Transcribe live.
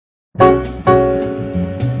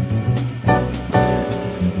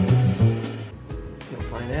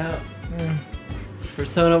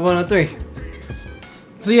Persona 103.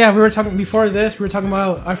 So yeah, we were talking before this. We were talking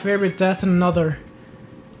about our favorite deaths and another.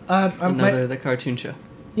 The cartoon show.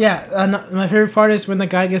 Yeah, my favorite part is when the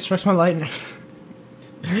guy gets struck by lightning.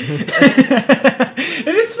 It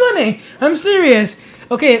is funny. I'm serious.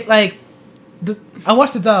 Okay, like, I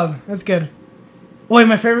watched the dub. That's good. Wait,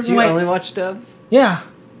 my favorite. Do you only watch dubs? Yeah.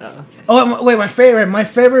 Oh, okay. Oh wait, my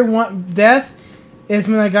favorite one death is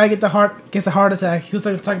when that guy gets a heart attack. He was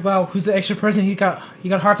like talking about who's the extra person. He got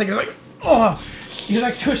a heart attack. He was like, oh, he was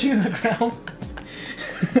like twitching in the ground.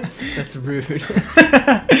 That's rude. He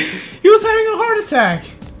was having a heart attack.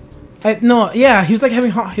 He was like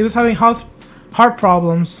having heart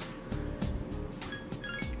problems.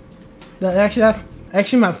 That's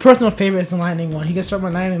actually my personal favorite is the lightning one. He gets struck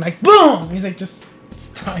by lightning, like boom. He's like just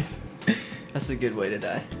dies. That's a good way to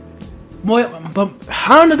die. Boy, but I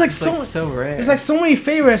don't know. There's like so rare. There's like so many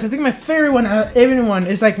favorites. I think my favorite one, everyone,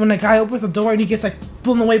 is like when the guy opens the door and he gets like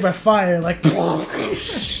blown away by fire. Like,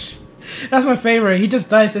 that's my favorite. He just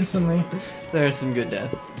dies instantly. There are some good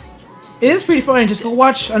deaths. It is pretty funny. Just go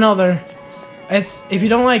watch another. If you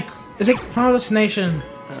don't like, it's like Final Destination.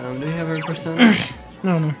 Do we have a Persona?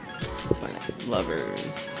 No. It's fine.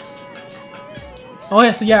 Lovers. Oh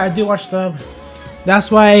yeah, so yeah, I do watch dub.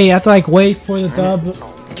 That's why I have to like wait for the dub.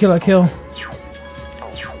 Kill.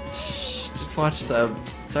 Just watch sub.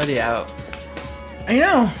 It's already out. I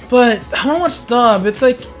know, but I don't watch dub. It's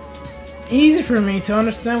like easy for me to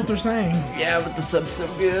understand what they're saying. Yeah, but the sub's so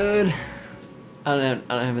good. I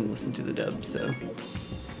haven't listened to the dub, so.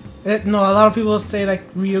 No, a lot of people say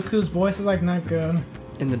like Ryuku's voice is like not good.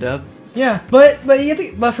 In the dub? Yeah, but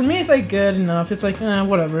for me it's like good enough. It's like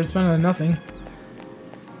whatever. It's better than nothing.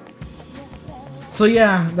 So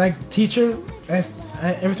yeah, like teacher,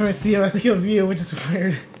 every time I see him, I think of you, which is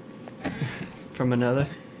weird. From another?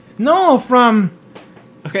 No, from.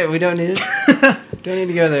 Okay, we don't need it. Don't need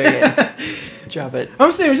to go there yet. Just drop it.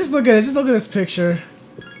 I'm serious. Just look at it. Just look at this picture,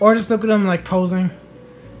 or just look at him like posing.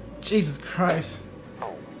 Jesus Christ.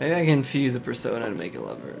 Maybe I can fuse a persona to make a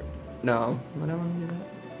lover. No, I don't want to do that.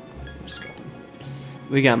 Just drop it.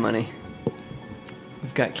 We got money.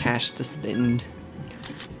 We've got cash to spend.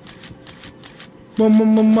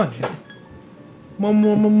 Money.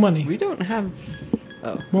 Money. We don't have.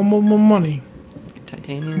 Oh. Money.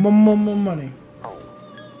 Titanium. Money.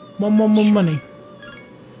 Money.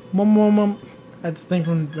 That's the thing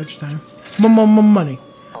from Adventure Time. Money.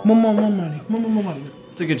 Money.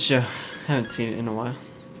 It's a good show. Haven't seen it in a while.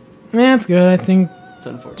 Yeah, it's good. I think It's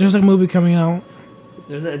unfortunate. there's like a movie coming out.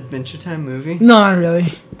 There's an Adventure Time movie? No, not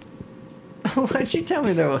really. Why'd you tell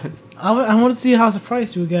me there was? I want to see how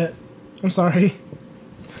surprised you get. I'm sorry.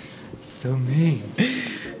 So mean.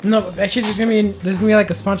 No, but actually, there's gonna be like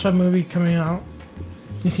a SpongeBob movie coming out.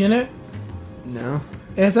 You seen it? No.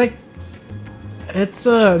 It's like,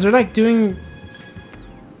 they're like the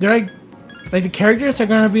characters are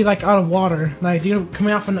gonna be like out of water, like they're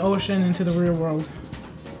coming out from the ocean into the real world.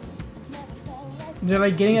 They're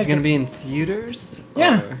like getting. It's like gonna be in theaters?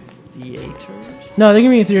 Yeah. Or theaters? No, they're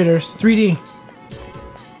gonna be in theaters, 3D.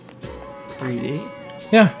 3D?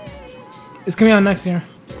 Yeah, it's coming out next year.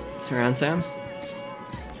 Surround sound?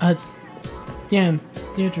 Yeah, in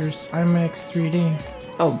theaters, IMAX 3D.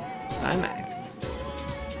 Oh, IMAX.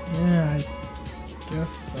 Yeah, I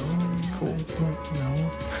guess so. Cool. I don't know.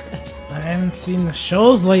 I haven't seen the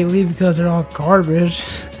shows lately because they're all garbage.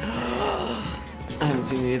 I haven't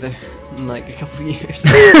seen it either in like a couple years.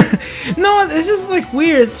 No, it's just like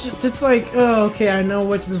weird. It's like, oh, okay, I know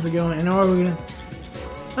which this is going. I know we're gonna.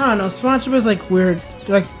 I don't know. SpongeBob is like weird.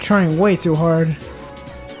 They're like trying way too hard.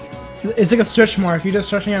 It's like a stretch mark. You're just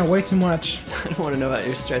stretching out way too much. I don't want to know about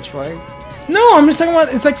your stretch marks. No, I'm just talking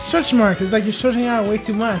about. It's like stretch marks. It's like you're stretching out way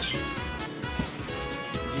too much.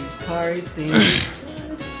 Yukari scenes.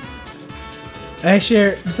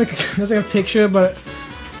 Actually, there's like a picture, but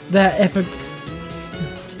that epic.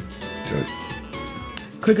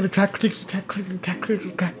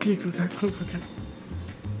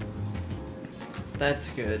 That's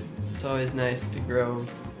good. It's always nice to grow.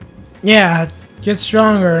 Yeah, get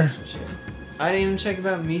stronger. I didn't even check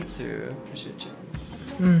about Mitsu. I should check.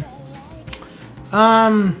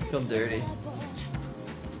 I feel dirty.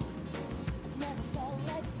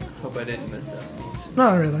 Hope I didn't mess up Mitsu.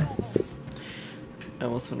 Not really. I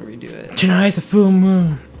almost want to redo it. Tonight's the full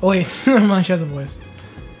moon. Oh wait, never mind. She has a voice.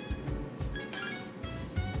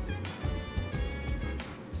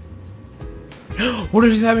 What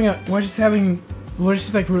if she's having what if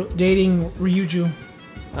she's like dating Ryuju?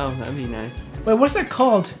 Oh, that'd be nice. Wait, what's that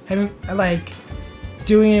called? Having like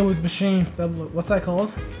doing it with machine. What's that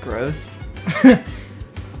called? Gross.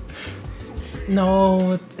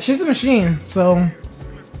 No, she's a machine, so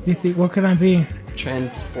You think what could that be?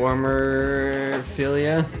 Transformer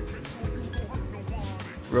philia.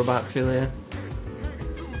 Robot philia.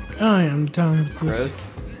 Oh yeah, I'm telling you.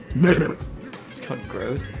 Gross. It's called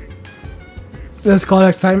gross. That's called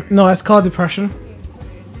excitement. No, that's called depression.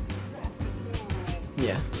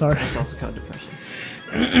 Yeah. Sorry. It's also called depression.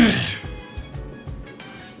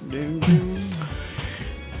 Do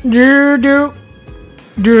do do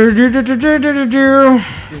do do do do do do.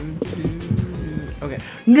 Okay.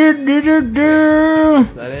 Do do do do.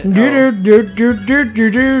 Is that it? Do Oh. do do do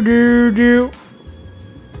do do do do.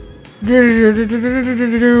 Do do do do do do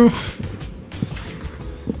do do.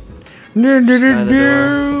 Do do do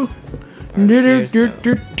do. Do do do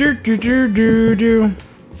do do do do do.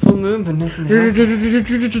 Full moon, but nothing Do do happened. do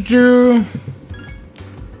do do do do.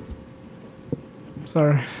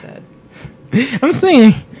 Sorry. Sad. I'm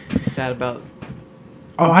singing. Sad about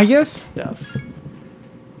Oh, I guess. stuff.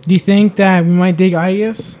 Do you think that we might dig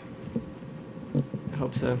Aigis? I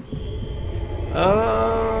hope so.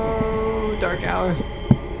 Oh, dark hour.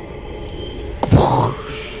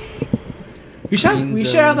 We should Green add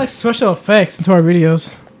zone. like special effects into our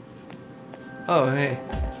videos. Oh, hey.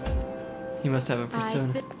 He must have a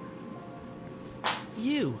persona.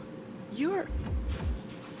 You're...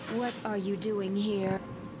 What are you doing here?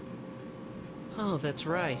 Oh, that's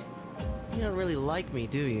right. You don't really like me,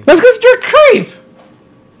 do you? That's because you're a creep!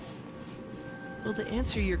 Well, to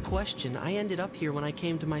answer your question, I ended up here when I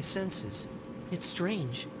came to my senses. It's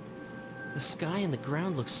strange. The sky and the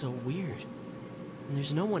ground look so weird. And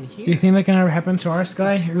there's no one here. Do you think that can ever happen to our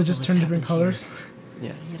Something sky? It would just turn terrible has different happened colors? And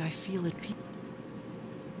Yes. yet I feel at peace.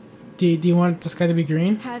 Do you want the sky to be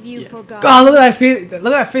green? Have you Yes. forgotten? Oh, look at that face!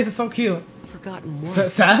 Look at that face! It's so cute. Forgotten Is what?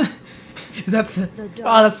 that sad? Is that? The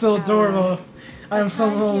Oh, that's so dark adorable. hour. I am A so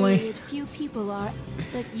time lonely. period few people are,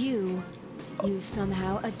 but you've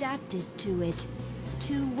somehow adapted to it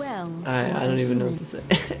too well. I for don't a even know human. what to say.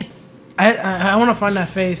 I want to find that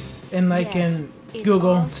face in like Yes, in it's Google,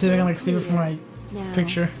 all see if I can so like save it from clear. my Now,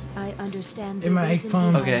 picture. I understand the In my reason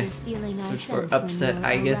phone. behind Okay. this feeling I Search for sense when upset you're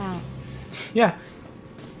Aigis. around. Yeah.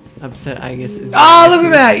 Upset Aigis is. Oh, look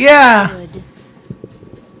at that! Yeah. Good.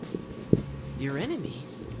 Your enemy?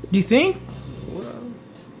 Do you think? Whoa.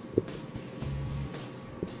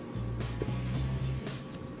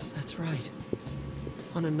 That's right.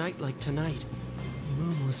 On a night like tonight, the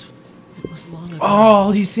moon was... It was long ago.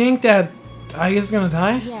 Oh, do you think that Aigis is gonna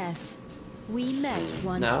die? Yes, we met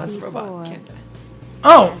once No, it's a before. robot. Can't die.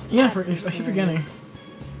 Oh, as yeah. I keep forgetting.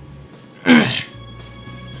 adversaries.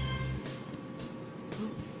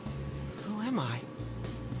 Who am I?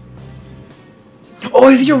 Oh,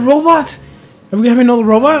 is he a robot? Are we having another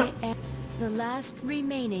robot? I am the last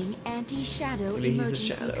remaining anti-shadow Maybe he's a emergency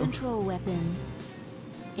shadow. control weapon.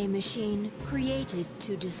 A machine created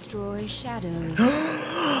to destroy shadows.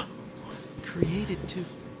 Created to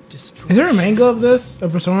destroy... Is there a mango of shadows. this? A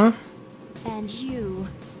persona? And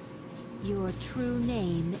your true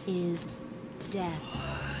name is Death.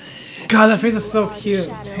 God, that face is so You are the cute.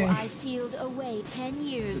 shadow Dang. I sealed away 10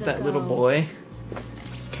 years Is it ago. that little boy?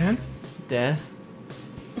 Ken? Death?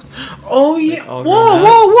 Oh yeah! all Whoa, grown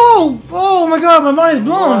whoa, whoa! Oh my God, my mind is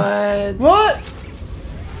blown. What? What?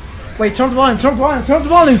 Wait, turn up the volume. Turn up the volume. Turn up the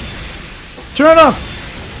volume. Turn it up. I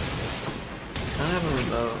don't have a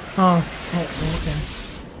remote. Oh, okay.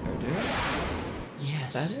 Or do I?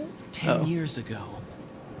 Yes. Is that it? 10 Oh. years ago.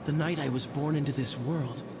 The night I was born into this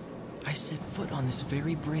world, I set foot on this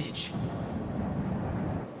very bridge.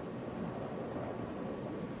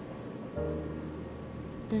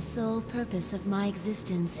 The sole purpose of my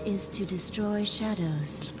existence is to destroy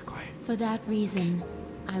shadows. Just be quiet. For that reason,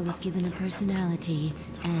 I was given a personality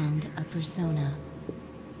and a persona.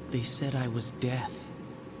 They said I was death.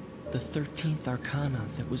 The 13th arcana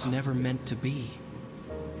that was never meant to be.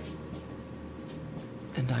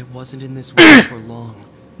 And I wasn't in this world for long.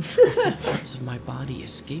 Before parts of my body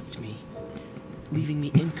escaped me, leaving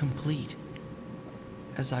me incomplete,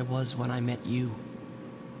 as I was when I met you.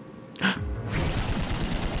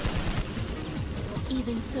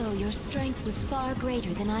 Even so, your strength was far greater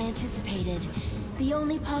than I anticipated. The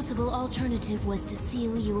only possible alternative was to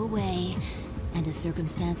seal you away. And as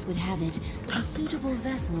circumstance would have it, a suitable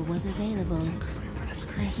vessel was available.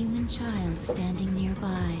 A human child standing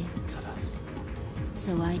nearby.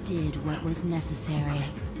 So I did what was necessary.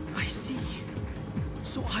 I see.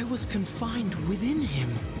 So I was confined within him.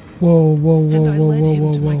 Whoa, whoa, whoa, And I whoa, led whoa, him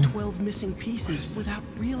whoa, to my whoa. 12 missing pieces without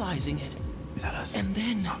realizing it. Is that us? And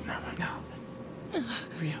then No, that's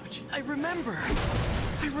Ryoji. I remember.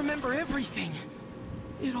 I remember everything.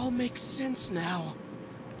 It all makes sense now.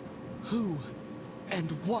 Who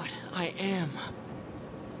and what I am.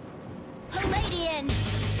 Palladian!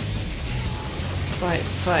 Fight.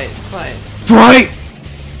 Fight!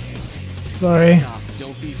 Sorry. Stop.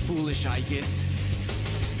 Don't be foolish, Aigis.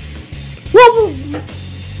 Woo!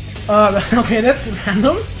 Okay, that's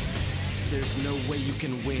random. There's no way you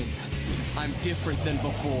can win. I'm different than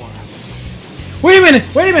before. Wait a minute!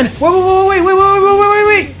 Wait! It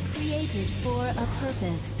was created for a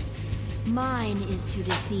purpose. Mine is to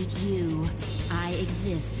defeat you. I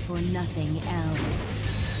exist for nothing else.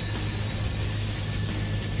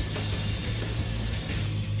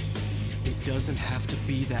 It doesn't have to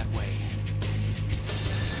be that way.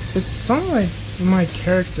 It sounds like my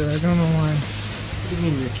character. I don't know why. What do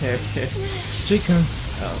you mean your character? Chicken.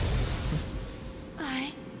 Oh.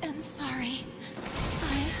 I am sorry.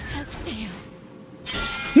 I have failed.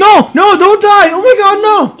 No! No! Don't die! Oh my God!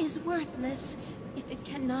 No! Is worthless if it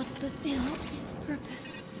cannot fulfill its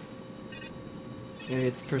purpose. Maybe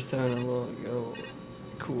its persona will go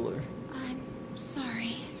cooler. I'm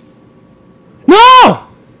sorry. No!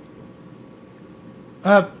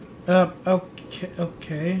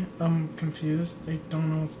 Okay. I'm confused. I don't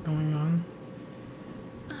know what's going on.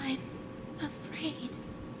 I'm afraid.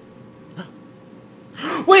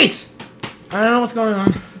 Wait! I don't know what's going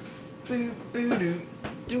on.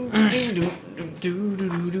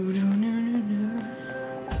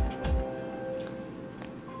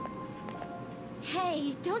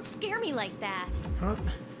 Hey, don't scare me like that. Huh?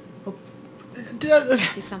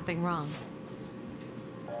 Is something wrong?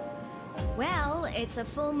 Well, it's a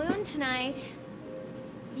full moon tonight.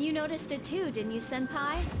 You noticed it too, didn't you,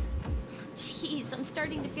 Senpai? Jeez, I'm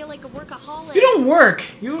starting to feel like a workaholic. You don't work.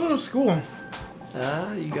 You go to school.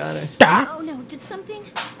 Ah, you got it. Oh no, did something?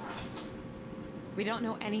 We don't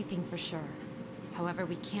know anything for sure. However,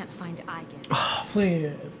 we can't find Aigis.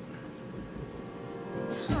 Please.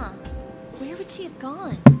 Huh. Where would she have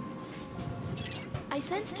gone? I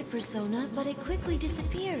sensed a persona, but it quickly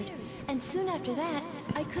disappeared. And soon after that,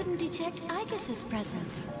 I couldn't detect Aigis'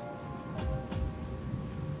 presence.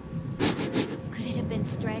 Could it have been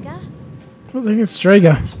Strega? I think it's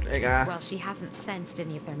Strega. Well, she hasn't sensed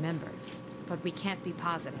any of their members, but we can't be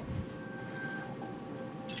positive.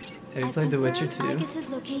 Have you I've played The Witcher 2? confirmed Aigis'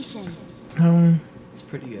 location. It's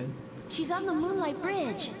pretty good. She's on the Moonlight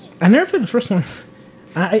Bridge. I never played the first one.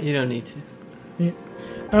 You don't need to.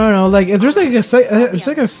 I don't know. Like, if there's like it's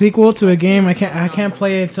like a sequel to a game, I can't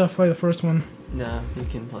play it until I play the first one. No, you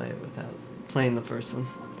can play it without playing the first one.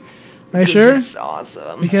 Are you sure? It's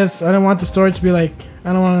awesome. Because I don't want the story to be like,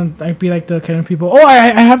 I don't want to like be like the kind of people. Oh, I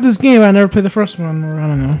have this game. I never played the first one, or I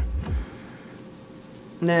don't know.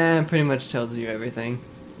 Nah, it pretty much tells you everything.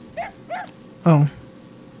 Oh.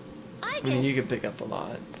 I mean, you could pick up a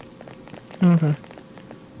lot. Okay.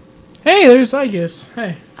 Hey, there's Aigis.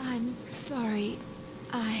 Hey. I'm sorry.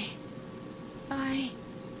 I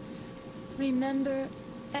remember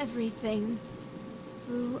everything.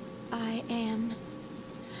 Who I am.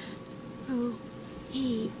 Who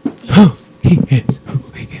he is. He is who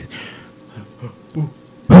he is.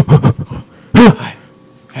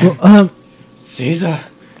 Well, Caesar.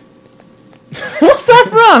 what's that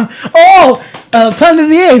from? Oh, Planet of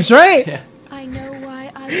the Apes, right? Yeah. I know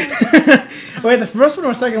why I want Wait, the first one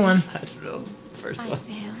or second one? I don't know. First I one.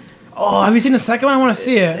 failed. Oh, have you seen the second one? I want to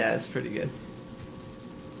see it. Yeah, it's pretty good.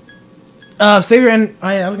 Save your end. Oh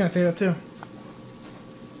yeah, I was gonna say that too.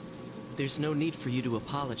 There's no need for you to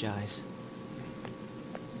apologize.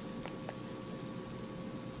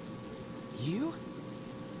 You?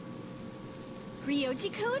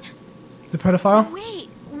 Ryoji-kun? The pedophile? Wait,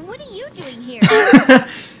 what are you doing here?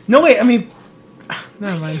 No, wait. I mean,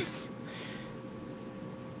 never mind.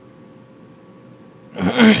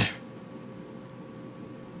 Aigis.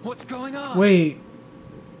 What's going on? Wait.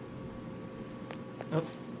 Oh.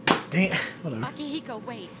 Dang. Whatever. Akihiko,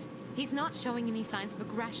 wait. He's not showing any signs of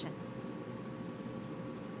aggression.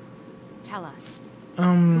 Tell us.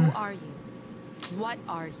 Who are you? What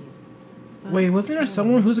are you? Wait, wasn't there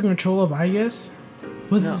someone who's in control of Aigis?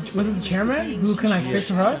 Was No. it the chairman who can like fix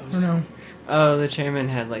her up or no? Oh, the chairman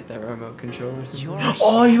had like that remote control or something. You're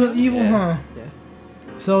Oh, he was evil, Yeah. huh? Yeah.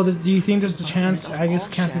 So do you think there's a chance Aigis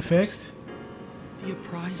can't be fixed? The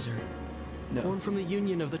Appriser. No. Born from the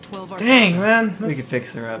union of the 12 Dang, Arcana. man. We That's- could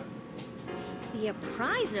fix her up. The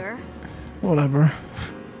Appriser? Whatever.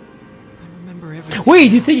 I remember everything. Wait,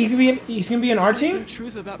 do you think he's gonna be in our Finding team?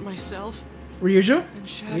 truth about myself Ryuju? and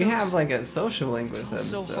shadows. We have like a social link It's with all him,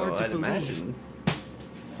 so so hard to I'd believe. imagine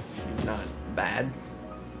he's not bad.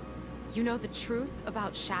 You know the truth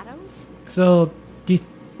about shadows? So do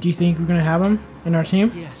you think we're gonna have him in our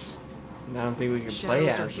team? Yes. I don't think we can play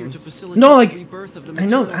Shadows are as here him. to facilitate No, like, the rebirth of the I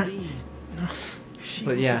know material that. being. She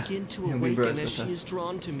But will yeah, begin to he'll be awaken bros as with she us. is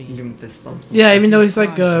drawn to me. Give him fist bumps. and Yeah, stuff. even though he's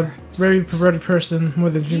like a Advisor. very perverted person more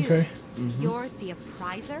than Junpei. You're the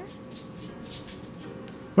appriser?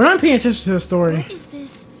 We're not paying attention to the story. What is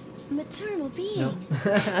this maternal being?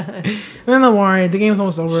 Then don't worry, the game's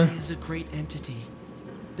almost over. She is a great entity.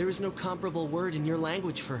 There is no comparable word in your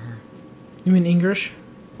language for her. You mean English?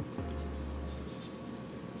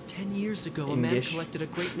 10 years ago, a man English. collected a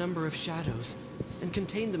great number of shadows and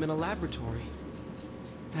contained them in a laboratory.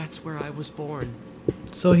 That's where I was born.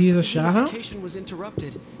 So he's a shadow? Unification was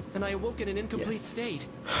interrupted, and I awoke in an incomplete Yes. state.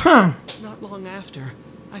 Huh. Not long after,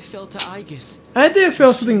 I fell to Aigis. I did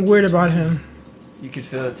feel something weird about him. You could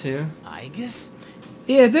feel it too. Aigis?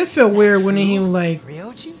 Yeah, it did feel weird when he true? like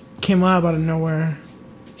Ryoji? came up out of nowhere.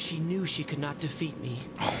 She knew she could not defeat me.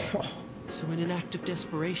 So in an act of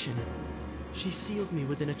desperation, she sealed me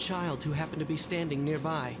within a child who happened to be standing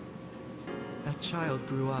nearby. That child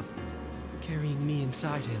grew up, carrying me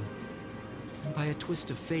inside him. And by a twist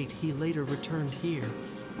of fate, he later returned here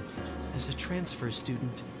as a transfer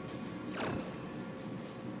student.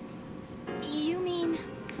 You mean...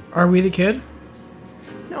 Are we the kid?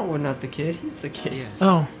 No, we're not the kid. He's the kid. Yes.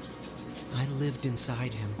 Oh. I lived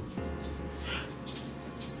inside him.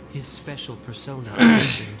 His special persona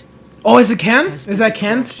awakened. Oh, is it Ken? As Is did that the 12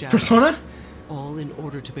 Ken's shadows, persona? All in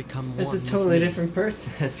order to become It's one a with totally me. different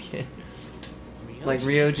person as kid. Like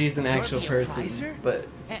Ryoji's an actual person, but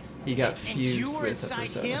he got fused with a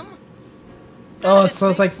persona. Oh, so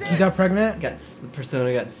it's like he got pregnant? The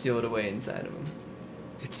persona got sealed away inside of him.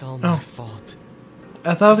 It's all my Oh. fault.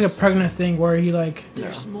 I thought it was like a pregnant thing where he like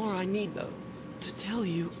There's No. more I need No. to tell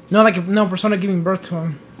you. no persona giving birth to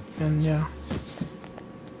him, and yeah.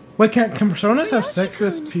 Wait, can personas have sex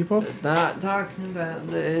with people? Not talking about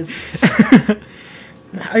this.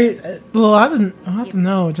 Well, I have to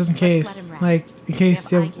know just in Let's case, let him rest. like in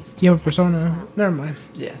case We you have have, Aigis to you have a attend to as persona. well. Never mind.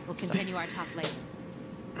 Yeah. We'll continue our talk later.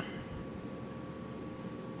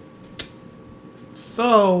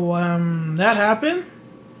 So that happened.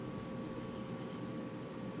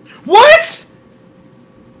 What?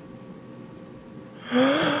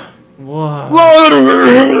 Whoa.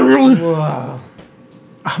 Whoa! Whoa.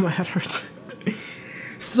 Oh, my head hurts.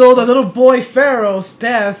 So the little boy Pharaoh's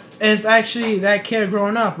death is actually that kid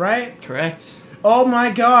growing up, right? Correct. Oh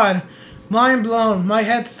my god. Mind blown. My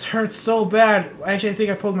head hurts so bad. Actually, I think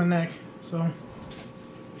I pulled my neck. So.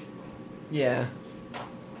 Yeah.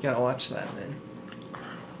 You gotta watch that, man.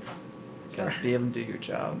 Gotta be able to do your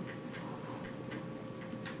job.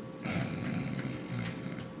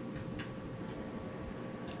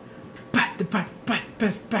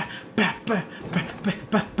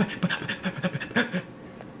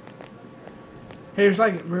 Hey, it's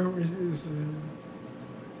like, oops.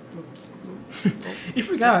 You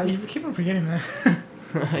forgot. You keep on forgetting that.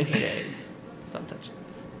 Okay, just stop touching.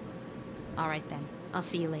 All right then. I'll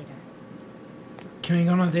see you later. Can we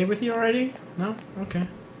go on a date with you already? No? Okay.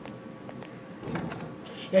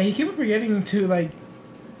 Yeah, he keep on forgetting to, like...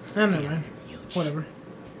 I don't know, man. Whatever.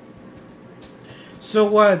 So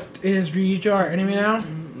what? Is Ryuji our enemy now?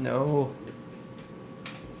 No.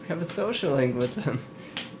 We have a social link with them.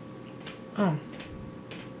 Oh.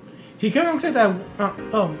 He kind of looks like that...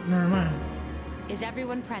 oh, never mind. Is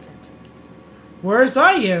everyone present? Where's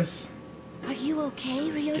Aigis? Are you okay,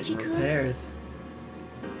 Getting Ryoji-kun? repairs.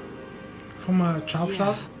 From a chop Yeah,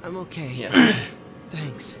 shop? I'm okay. Yeah.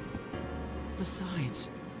 Thanks. Besides,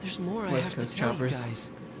 there's more I West have to Coast tell choppers. you guys.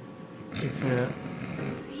 Fixing it.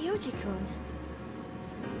 Ryoji-kun.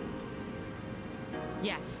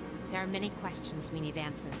 Yes, there are many questions we need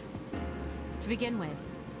answered. To begin with,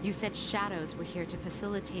 you said shadows were here to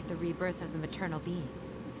facilitate the rebirth of the maternal being.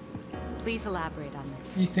 Please elaborate on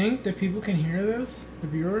this. You think that people can hear this? The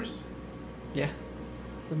viewers? Yeah.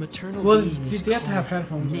 The maternal Well, being is they have to have called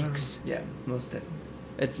headphones on. Nyx. Yeah, most definitely.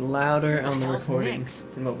 It's louder on the hell's recording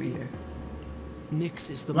Nyx? than what we hear. Nyx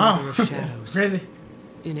is the Wow. mother of shadows. Crazy.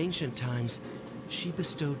 In ancient times, she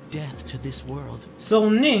bestowed death to this world. So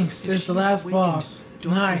Nynx If is she the is last awakened, boss.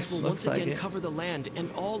 darkness Nice. will Looks once like again it. cover the land, and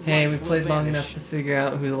all Hey, we life will played long enough vanish. to figure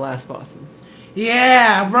out who the last boss is.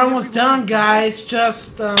 Yeah, we're almost done, guys.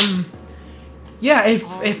 Just yeah.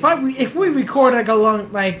 If we recorded like a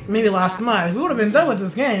long, like maybe last month, we would have been done with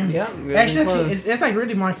this game. Yeah, we would've Actually, been close. it's like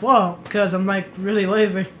really my fault because I'm like really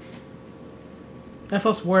lazy.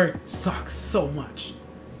 FES work sucks so much.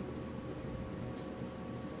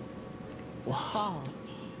 Fall.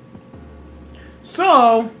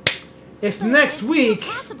 So, if But next it's week,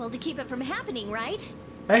 still possible to keep it from happening, right?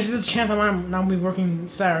 actually there's a chance I'm not be working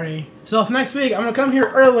Saturday. So if next week I'm gonna come here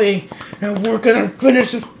early and we're gonna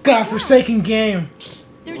finish this godforsaken game.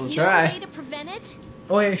 There's We'll no try. way to prevent it.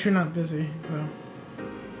 Oh wait, if you're not busy, though.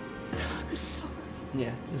 I'm sorry.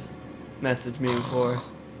 Yeah, just message me before.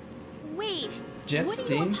 Wait, Jet what are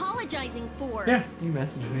Steam? you apologizing for? Yeah. You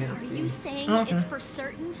messaged me on Are Steam. you saying Okay. it's for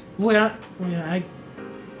certain? Well, I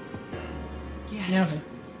Yes.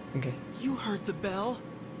 yeah. Okay. Okay. You heard the bell.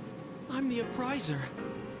 I'm the appriser.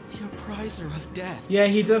 The appriser of death. Yeah,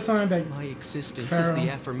 he does something like My existence Pharaoh. is the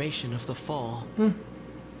affirmation of the fall.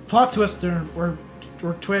 plot twister or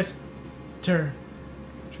twister.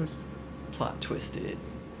 Twist, Plot twisted.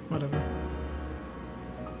 whatever.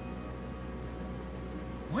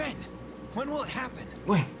 When? When will it happen?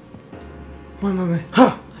 Wait. Wait.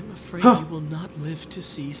 Huh. I'm afraid Huh. you will not live to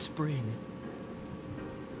see spring.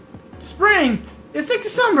 Spring. It's like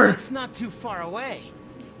December, It's not too far away.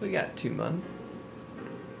 We got 2 months.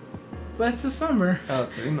 but it's December. Oh,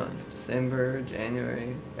 3 months. December,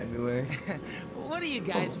 January, February. What are you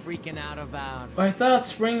guys freaking out about? I thought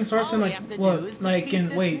spring starts All in we like have to do what? is Like defeat in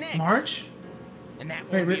this wait Nyx. March? And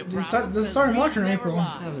that Wait, won't be a does it problem. does it start in March or we've April? never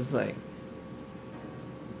That lost. was like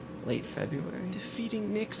late February. Defeating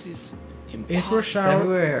Nyx is April impossible. shower.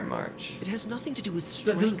 February or March. It has nothing to do with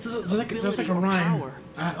There's strength, there's like ability, a or rime. power.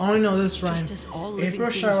 I only know this rhyme. Just as all living April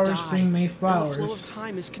things showers, die, spring May and the flow of flowers.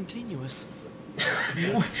 time is continuous.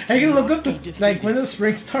 I can look up Be the like when defeated. the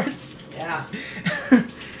spring starts. Yeah.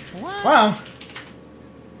 What? Wow.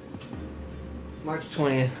 March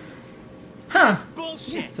 20th. Huh.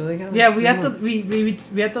 Bullshit. So they got. Yeah, like, we 3 have to months.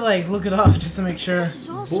 we have to like look it up just to make sure. This is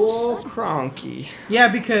all so Bull sudden. cronky. Yeah,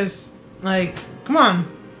 because like, come on,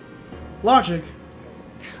 logic.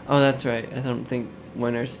 Oh, that's right. I don't think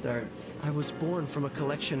winter starts I was born from a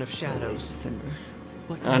collection of shadows, December.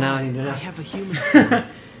 but Oh, now I know. I have a human form,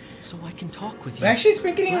 so I can talk with you. Actually, it's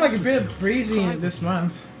been getting like a Laugh bit with you, breezy cry this with you.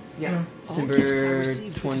 month. Yeah. All gifts I December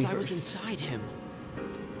received because I was 21st. inside him.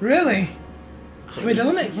 Really? I Wait,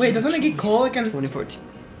 doesn't made it? Wait, doesn't it get choice. cold like in? 2014.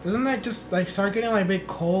 Doesn't that just like start getting like a bit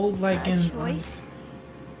cold like A in choice?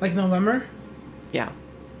 like November? Yeah.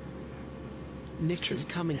 Nyx's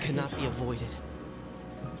coming cannot be avoided.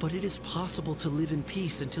 But it is possible to live in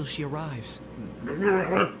peace until she arrives.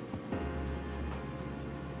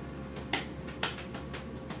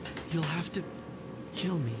 You'll have to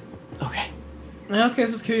kill me. Okay. Okay,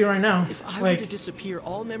 let's just kill you right now. If I were Like, to disappear,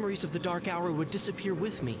 all memories of the Dark Hour would disappear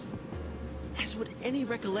with me. As would any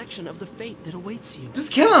recollection of the fate that awaits you.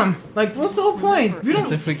 just kill him. Like, what's the whole point? We Because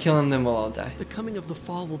don't. if we kill him, then we'll all die. The coming of the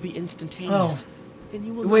fall will be instantaneous. And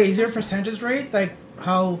you will Wait, not is there a suffer. percentage rate? Like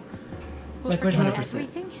how? We'll Like which forget one? 100%.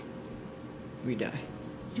 everything? We die.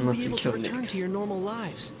 You'll Unless be we able to kill return Nyx. to your normal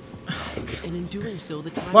lives. And in doing so,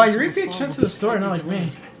 the time Wow, until you the repeat fall chunks will of the be story, not like slightly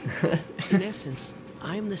me. delayed. In essence,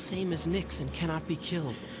 I am the same as Nyx and cannot be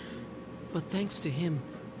killed. But thanks to him,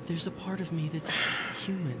 there's a part of me that's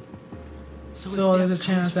human. So, So if there's a death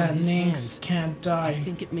chance comes from that his Nyx hands, can't I die.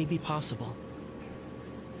 think it may be possible.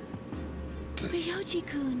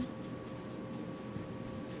 Ryoji-kun.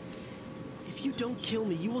 If you don't kill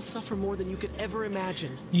me, you will suffer more than you could ever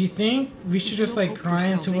imagine. You think we should With just no like hope for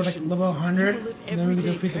grind until we're like salvation, level you 100 will live and then every we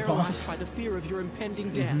day defeat the paralyzed boss? by the fear of your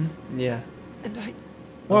impending death. Yeah. And I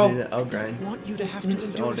Well, I'll do that. I'll don't grind. want you to have to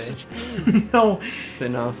Just all endure day. such pain. no.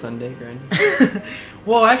 Spend all Sunday grinding.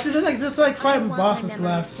 Well, actually, there's like I 5 don't want my bosses memories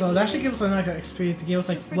left, to so be that should give us erased. enough XP to give us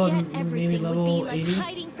To like well, forget maybe everything would be level like 80.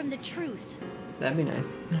 hiding from the truth. That'd be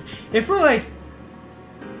nice. If we're like,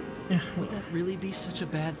 yeah. Would that really be such a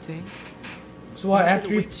bad thing? So what? All that After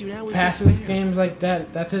we awaits you now is pass this despair. games like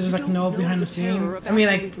that, that's it. There's You like don't no know behind the the terror scene. of I mean,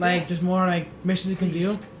 absolute like death. just more like missions you can do,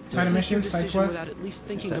 Please, side make your missions, side decision quests. without at least It's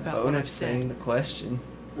thinking that about what I've bonus saying said. the question.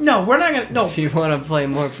 No, we're not gonna. No, If you want to play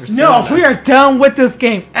more Persona. no, we are done with this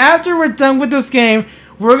game. After we're done with this game,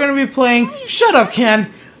 we're gonna be playing. Shut up,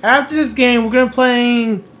 Ken. After this game, we're gonna be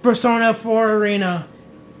playing Persona 4 Arena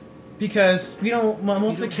because we don't. Most You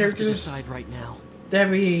of the don't have to characters decide right now. that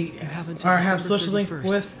we You have until have December social link 31st,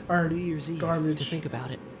 with are New Year's Eve, garbage. to think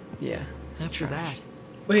about it. Yeah. After Trash. that,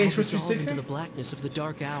 Wait, I'll it's for dissolve 360? into the blackness of the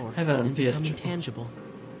dark hour Have it on and become PS4. intangible.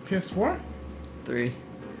 PS4? 3.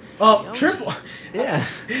 Oh, Yoshi. triple. Yeah.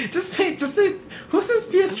 Just say. Who says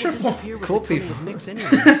PS I will triple? disappear with Cool the coming people. of Nyx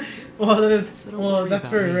anyways. Well, that is. So don't Well, worry that's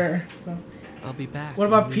about very me. rare. So. I'll be back. What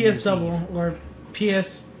on about New PS Year's double Eve. or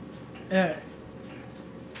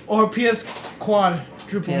PS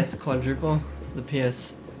quadruple? PS quadruple. The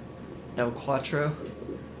PS El Quattro.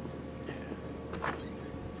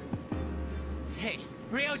 Hey,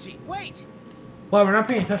 Ryoji, wait! Well, we're not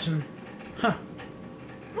paying attention. Huh?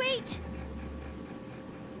 Wait!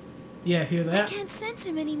 Yeah, hear I that? can't sense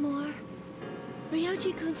him anymore.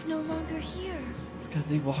 Ryoji-kun's no longer here. It's because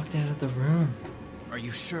he walked out of the room. Are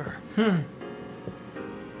you sure?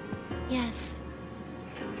 Yes.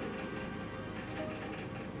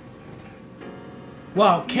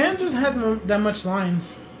 Wow, Kansas had that much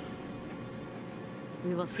lines.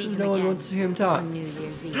 We will see him No one again wants to hear him talk. on New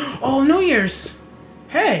Year's Eve. Oh, New Year's!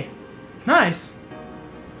 Hey! Nice!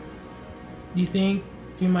 Do you think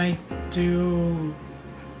you might do...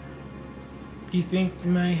 Do you think you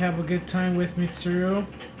might have a good time with Mitsuru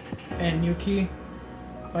and Yuki?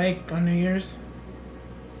 Like, on New Year's?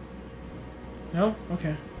 No?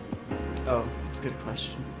 Okay. Oh, that's a good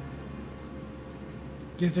question.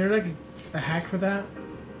 Is there like a hack for that?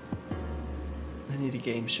 I need a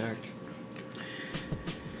Game Shark.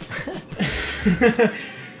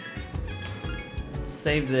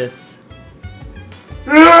 Save this.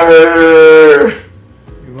 You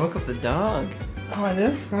woke up the dog. Oh, I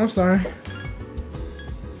did? Oh, I'm sorry.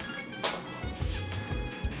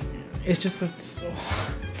 It's just that so...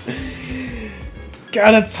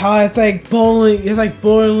 God, it's hot. It's like boiling. It's like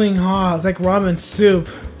boiling hot. It's like ramen soup.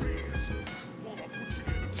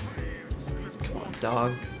 Come on,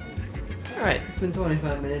 dog. Alright, it's been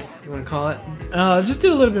 25 minutes. You want to call it? Let's just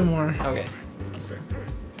do a little bit more. Okay. Let's keep going.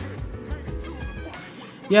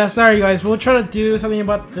 Yeah, sorry guys. We'll try to do something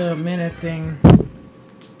about the minute thing.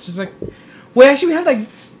 It's just like... Wait, actually we had like...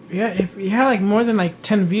 Yeah, if we had like more than like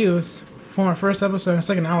 10 views from our first episode. It's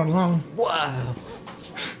like an hour long. Wow.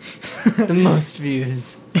 The most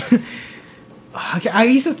views. Okay, I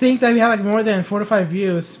used to think that we had like more than 4 to 5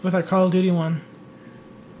 views with our Call of Duty one.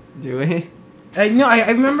 Do we? No, I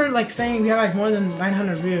remember like saying we had like more than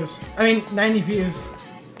 900 views. I mean, 90 views.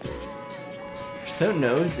 You're so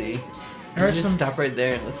nosy. I heard You just some. stop right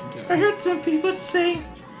there and listen to I it. heard some people saying.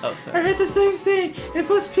 Oh, I sorry. heard the same thing. It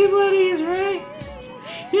puts people at ease, right?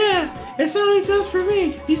 Yeah, it certainly does for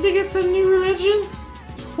me. You think it's a new religion?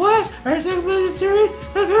 What? Are you talking about this series?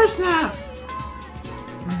 Of course not.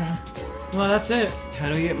 Okay. Well, that's it. How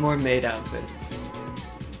do we get more maid outfits?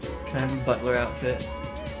 Can I have a butler outfit?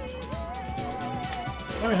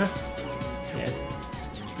 Oh yes. Yeah.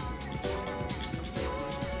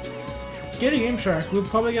 Get a Game Shark. We'll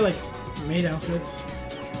probably get like maid outfits.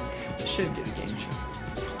 I should get a Game Shark.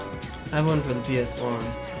 I have one for the PS1.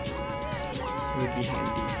 It would be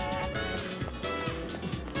handy.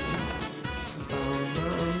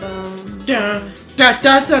 Da da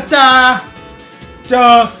da da da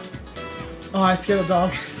da. Oh, I scared a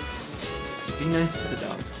dog. Be nice to the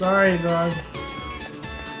dog. Sorry, dog.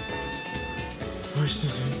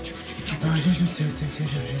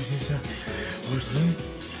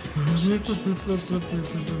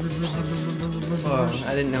 Oh,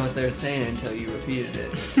 I didn't know what they were saying until you repeated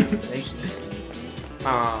it. Thank you.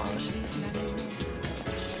 Oh,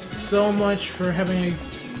 So much for having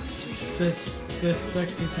this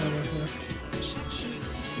sexy time with her.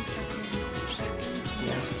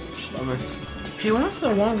 yeah. Bummer. Hey, what happened to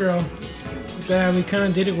the one girl that we kind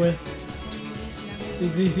of did it with? Do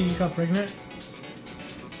you think you got pregnant?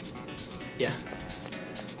 Yeah.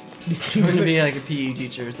 Do you I'm think gonna there's be like a PE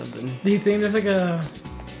teacher or something. do you think there's like a...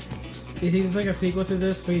 Do you think there's like a sequel to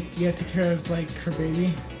this, but you gotta take care of like her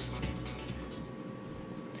baby?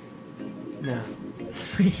 No.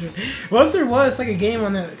 What if there was like a game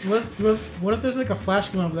on that? What if there's like a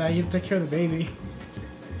flash game of that? You have to take care of the baby,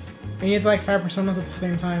 and you have like 5 personas at the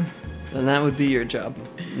same time. Then that would be your job,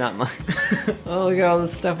 not mine. Oh, look at all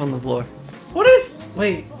this stuff on the floor. What is?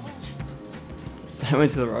 Wait. I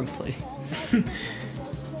went to the wrong place.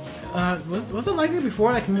 Was it like that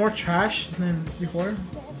before? Like more trash than before?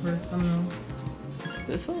 Or, I don't know. Is it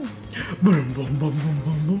this one? Boom, boom, boom, boom,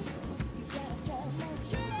 boom, boom.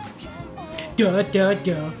 Da da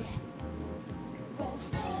da.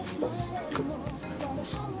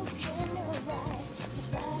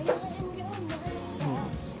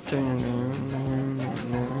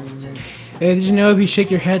 Hey, did you know if you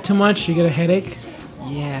shake your head too much, you get a headache?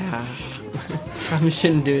 Yeah. Probably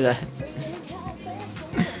shouldn't do that.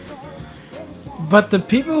 But the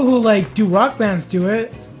people who like do rock bands do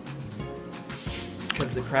it. It's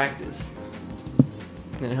because they practice.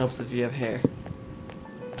 And it helps if you have hair.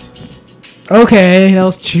 Okay, that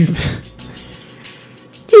was cheap.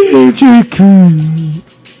 Dear Jake.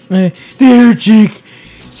 Dear Jake.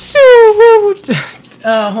 So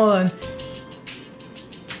hold on.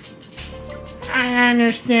 I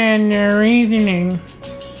understand the reasoning.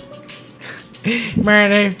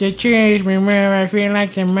 But if the tree is removed, I feel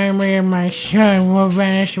like the memory of my son will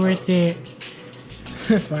vanish with it.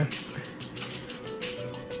 That's fine.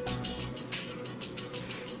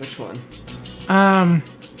 Which one?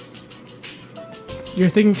 You're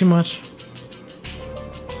thinking too much.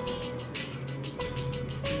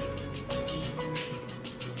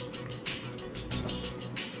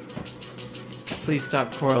 Please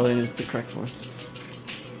stop quarreling is the correct one.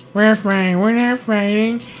 We're not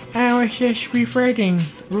fighting. I it's just refreshing.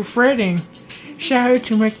 Shower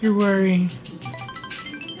to make you worry.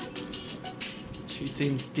 She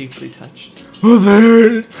seems deeply touched.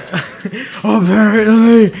 Apparently,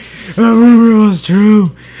 the rumor was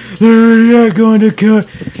true. They're going to cut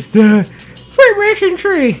the Freemason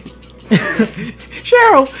tree.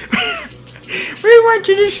 Cheryl, we went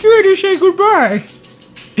to the school to say goodbye.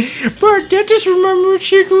 But that just remembered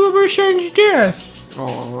she grew up her son's death.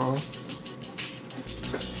 Aww.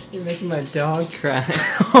 You're making my dog cry.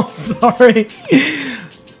 I'm sorry.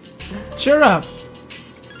 Shut up.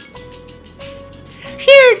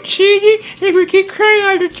 Shit, Cheaty, if we keep crying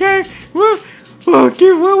all the time, what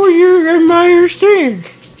will your admirers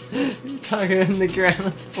think? You're talking in the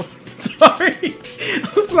grandma's voice. Sorry.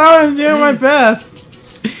 I'm sorry, I'm doing my best.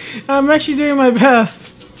 I'm actually doing my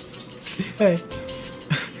best. Hey.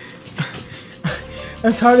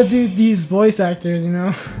 It's hard to do these voice actors, you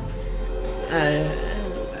know?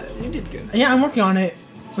 You did good. Yeah, I'm working on it.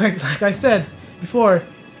 Like I said before,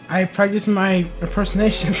 I practice my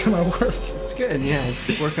impersonation for my work. It's good, yeah.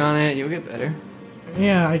 Just work on it, you'll get better.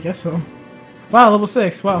 Yeah, I guess so. Wow, level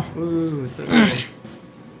 6, wow. Ooh, so good.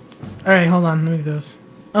 Alright, hold on, let me do this.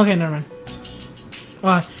 Okay, never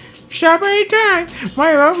mind. Stop anytime!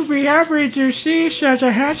 My love would be happy to see such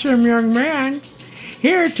a handsome young man.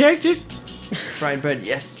 Here, take this. Fried bread,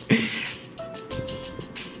 yes.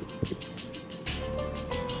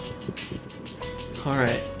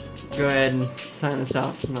 Alright, go ahead and sign us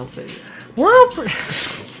off and I'll save it.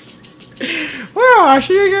 Well, I'll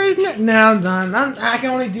see you guys next. Now I'm done. I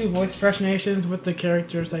can only do voice impersonations with the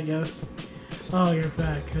characters, I guess. Oh, you're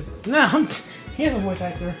back. Good. No, he's a voice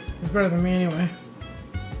actor. He's better than me anyway.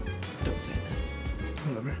 Don't say that.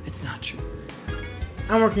 Whatever. It's not true.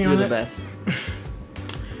 I'm working You're on the it. best.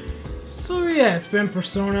 So yeah, it's been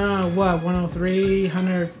Persona, what, 103,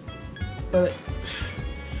 100...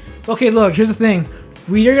 Okay, look, here's the thing.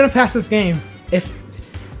 We are gonna pass this game. If...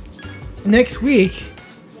 Next week,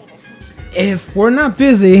 if we're not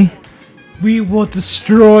busy, we will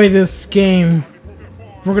destroy this game.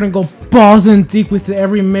 We're gonna go balls in deep with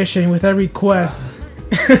every mission, with every quest.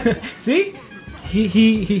 See?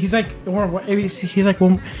 He's like... He's like...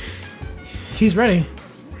 Well, he's ready.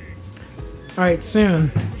 Alright,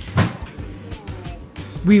 soon.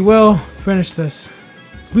 We will finish this.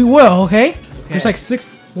 We will, okay? There's like 6,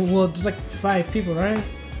 well, there's like 5 people, right?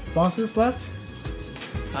 Bosses left?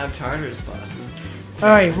 5 Tartarus bosses.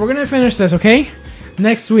 Alright, we're gonna finish this, okay?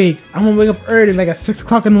 Next week, I'm gonna wake up early, like at 6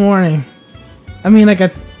 o'clock in the morning. I mean, like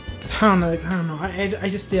at, I don't know. I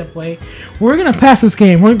just stay up late. We're gonna pass this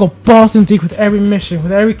game. We're gonna go balls in deep with every mission,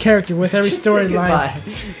 with every character, with every storyline.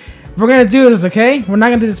 We're gonna do this, okay? We're not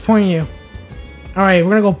gonna disappoint you. Alright,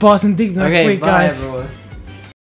 we're gonna go balls in deep next week, bye, guys. Everyone.